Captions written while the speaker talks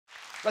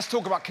Let's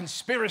talk about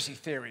conspiracy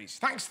theories.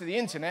 Thanks to the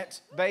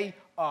internet, they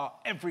are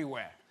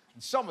everywhere.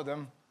 And some of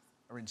them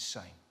are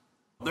insane.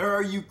 There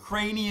are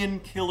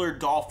Ukrainian killer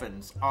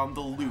dolphins on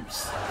the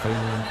loose.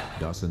 Finland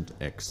doesn't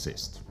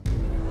exist.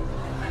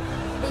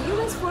 The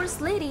US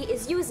First Lady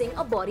is using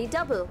a body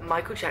double.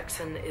 Michael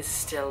Jackson is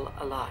still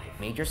alive.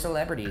 Major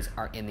celebrities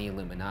are in the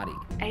Illuminati.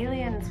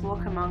 Aliens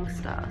walk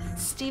amongst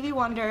us. Stevie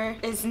Wonder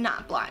is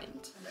not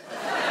blind.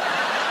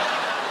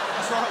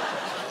 That's right.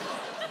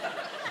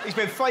 He's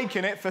been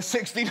faking it for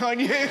 69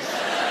 years.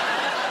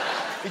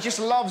 He just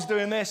loves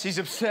doing this. He's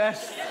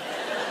obsessed.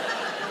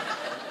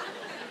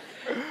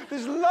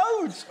 There's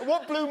loads.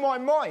 What blew my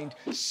mind,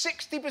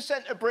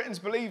 60% of Britons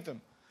believe them.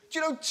 Do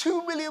you know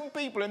 2 million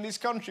people in this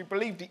country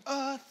believe the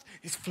Earth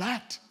is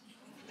flat?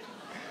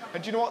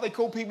 And do you know what they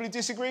call people who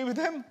disagree with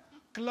them?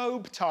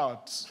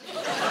 Globetards.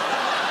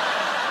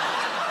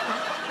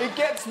 It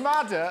gets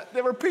madder.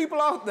 There are people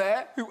out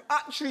there who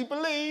actually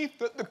believe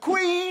that the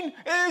Queen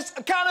is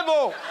a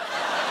cannibal.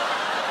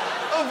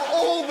 Of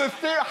all the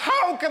theories,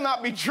 how can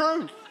that be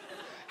true?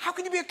 How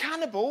can you be a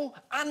cannibal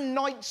and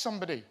knight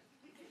somebody?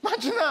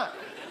 Imagine that.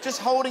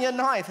 Just holding a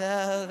knife.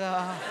 Oh,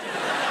 God.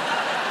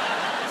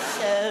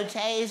 So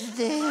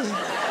tasty.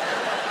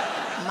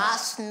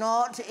 Must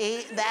not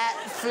eat that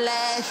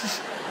flesh.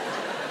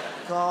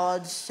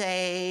 God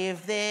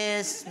save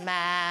this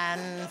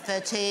man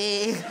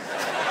fatigue.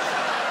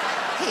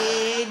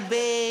 He'd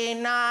be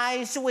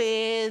nice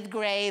with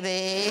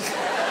gravy.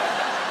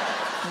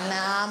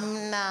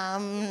 Nom,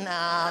 nom,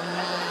 nom.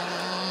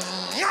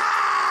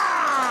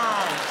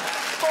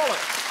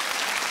 Bollocks.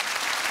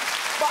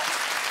 But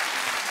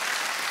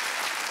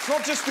it's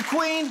not just the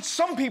Queen.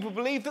 Some people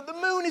believe that the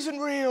moon isn't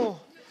real.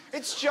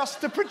 It's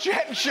just a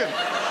projection.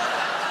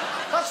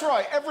 That's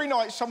right. Every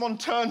night someone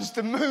turns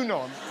the moon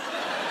on.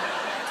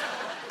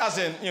 As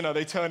in, you know,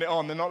 they turn it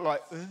on. They're not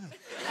like, ugh.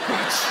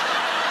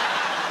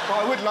 But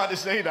I would like to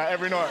see that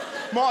every night.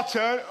 My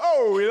turn.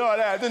 Oh, you like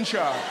that, didn't you?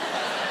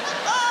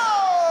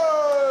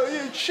 Oh,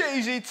 you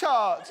cheesy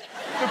tart.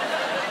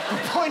 The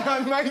point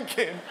I'm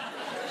making,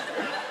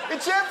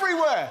 it's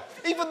everywhere.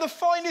 Even the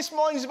finest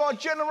minds of our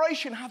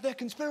generation have their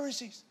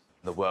conspiracies.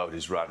 The world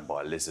is run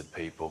by lizard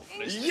people.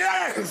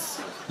 Yes!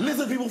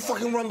 Lizard people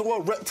fucking run the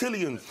world.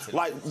 Reptilians.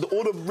 Like,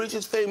 all the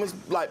richest, famous,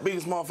 like,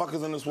 biggest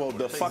motherfuckers in this world.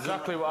 They're fucking...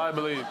 Exactly what I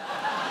believe.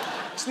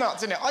 It's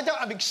nuts, isn't it? I don't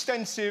have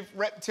extensive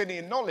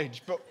reptilian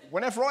knowledge, but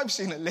whenever I've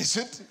seen a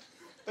lizard,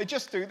 they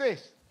just do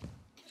this.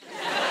 Do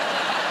you know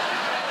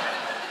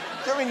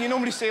what I mean? You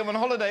normally see them on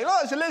holiday. Oh,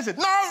 it's a lizard.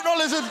 No, not a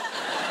lizard.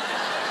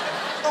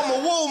 On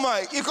a wall,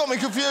 mate. You've got me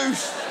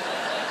confused.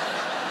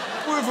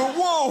 With a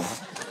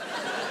wolf.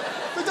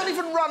 They don't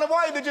even run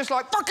away. They're just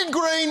like, fucking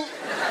green.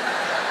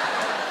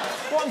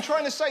 What I'm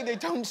trying to say, they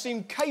don't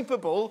seem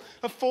capable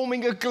of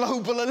forming a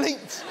global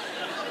elite.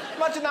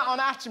 Imagine that on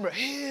Attenborough.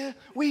 Here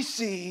we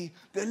see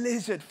the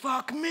lizard.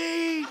 Fuck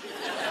me.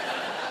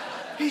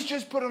 He's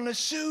just put on a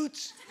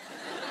suit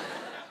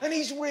and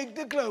he's rigged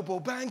the global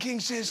banking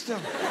system.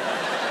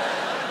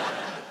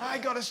 I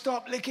gotta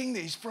stop licking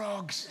these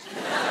frogs.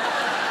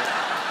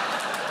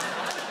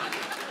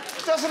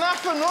 Doesn't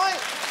happen, right?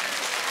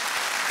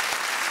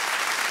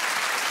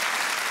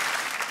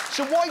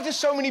 So why do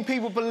so many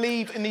people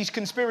believe in these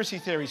conspiracy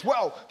theories?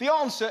 Well, the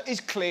answer is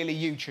clearly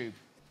YouTube.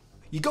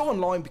 You go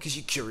online because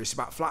you're curious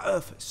about flat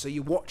earthers, so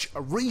you watch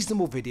a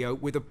reasonable video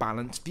with a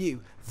balanced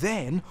view.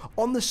 Then,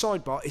 on the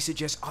sidebar, it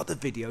suggests other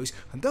videos,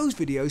 and those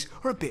videos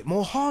are a bit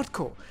more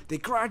hardcore. They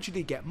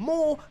gradually get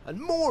more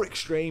and more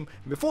extreme,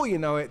 and before you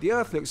know it, the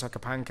earth looks like a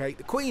pancake,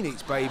 the Queen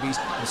eats babies,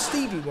 and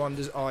Stevie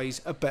Wonder's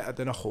eyes are better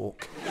than a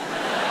hawk.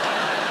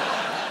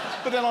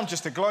 But then I'm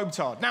just a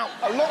globetard. Now,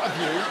 a lot of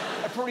you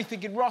are probably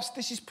thinking, Russ,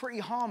 this is pretty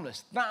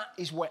harmless. That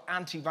is where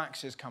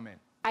anti-vaxxers come in.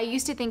 I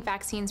used to think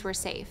vaccines were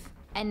safe,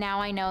 and now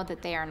I know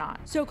that they are not.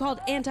 So-called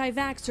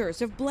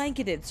anti-vaxxers have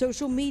blanketed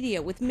social media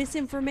with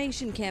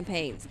misinformation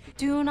campaigns.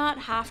 Do not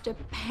have to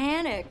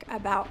panic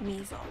about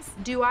measles.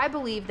 Do I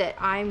believe that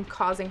I'm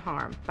causing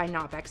harm by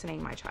not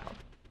vaccinating my child?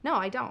 No,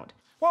 I don't.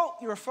 Well,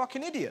 you're a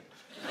fucking idiot.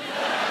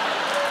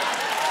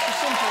 As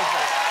simple as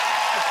that.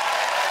 It's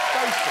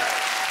basic.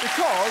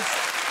 Because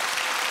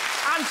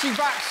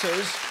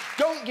anti-vaxxers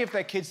don't give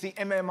their kids the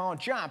MMR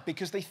jab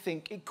because they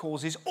think it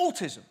causes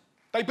autism.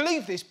 They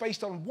believe this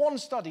based on one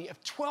study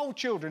of 12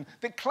 children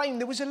that claimed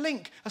there was a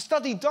link, a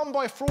study done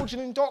by a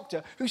fraudulent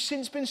doctor who's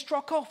since been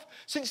struck off.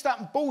 Since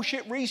that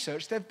bullshit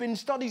research, there have been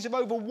studies of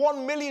over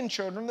 1 million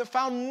children that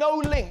found no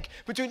link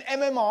between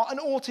MMR and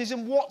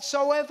autism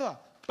whatsoever.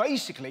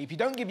 Basically, if you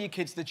don't give your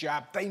kids the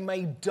jab, they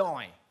may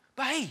die.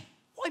 But hey,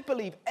 why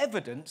believe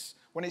evidence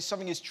when it's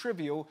something as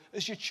trivial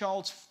as your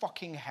child's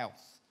fucking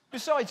health?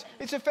 Besides,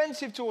 it's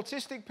offensive to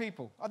autistic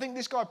people. I think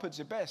this guy puts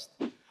it best.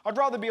 I'd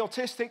rather be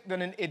autistic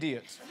than an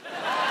idiot.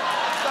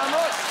 Damn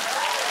right.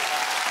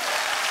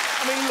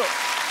 I mean, look.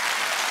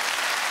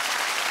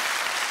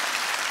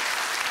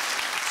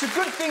 It's a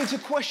good thing to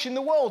question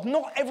the world.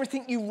 Not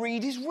everything you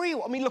read is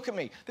real. I mean, look at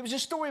me. There was a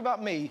story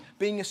about me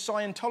being a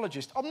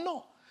Scientologist. I'm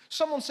not.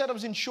 Someone said I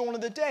was in Shaun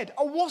of the Dead.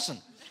 I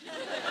wasn't.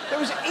 There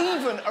was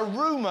even a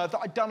rumour that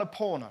I'd done a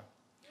porno.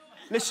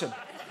 Listen,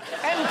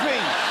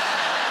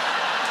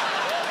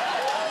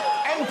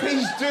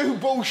 MPs do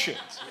bullshit.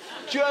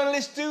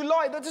 Journalists do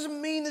lie. That doesn't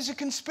mean there's a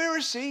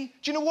conspiracy.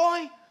 Do you know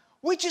why?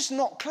 We're just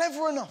not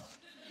clever enough.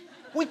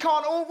 We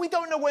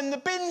don't know when the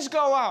bins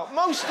go out.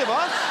 Most of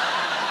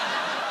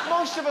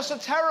us are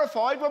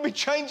terrified when we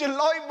change a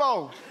light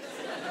bulb.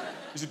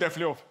 Is it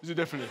definitely off? Is it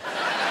definitely?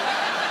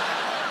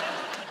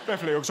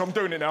 Definitely off, so I'm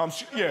doing it now.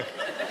 Yeah.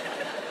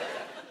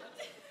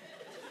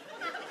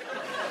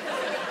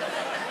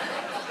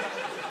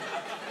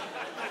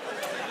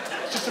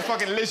 Just a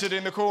fucking lizard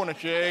in the corner,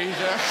 Jesus.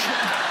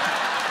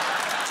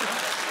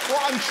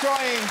 What I'm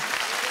trying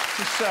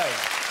to say,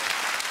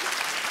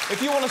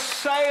 if you want to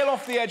sail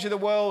off the edge of the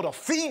world or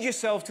feed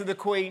yourself to the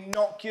Queen,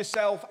 knock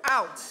yourself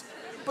out.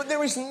 But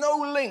there is no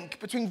link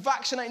between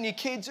vaccinating your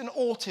kids and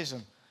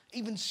autism.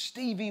 Even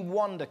Stevie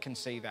Wonder can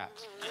see that.